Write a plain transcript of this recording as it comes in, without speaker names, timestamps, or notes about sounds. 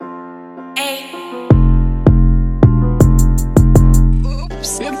Oops.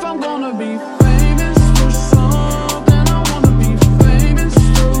 If I'm gonna be famous for something, I wanna be famous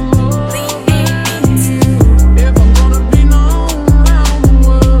for love. If I'm gonna be known around the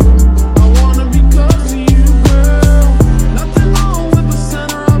world, I wanna be 'cause of you, girl. Nothing wrong with the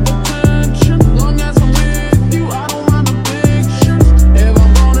center of attention. Long as I'm with you, I don't mind the pictures. If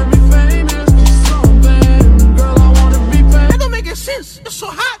I'm gonna be famous for something, girl, I wanna be famous. That don't make sense. It's so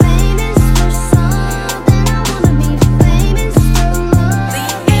hot. Famous.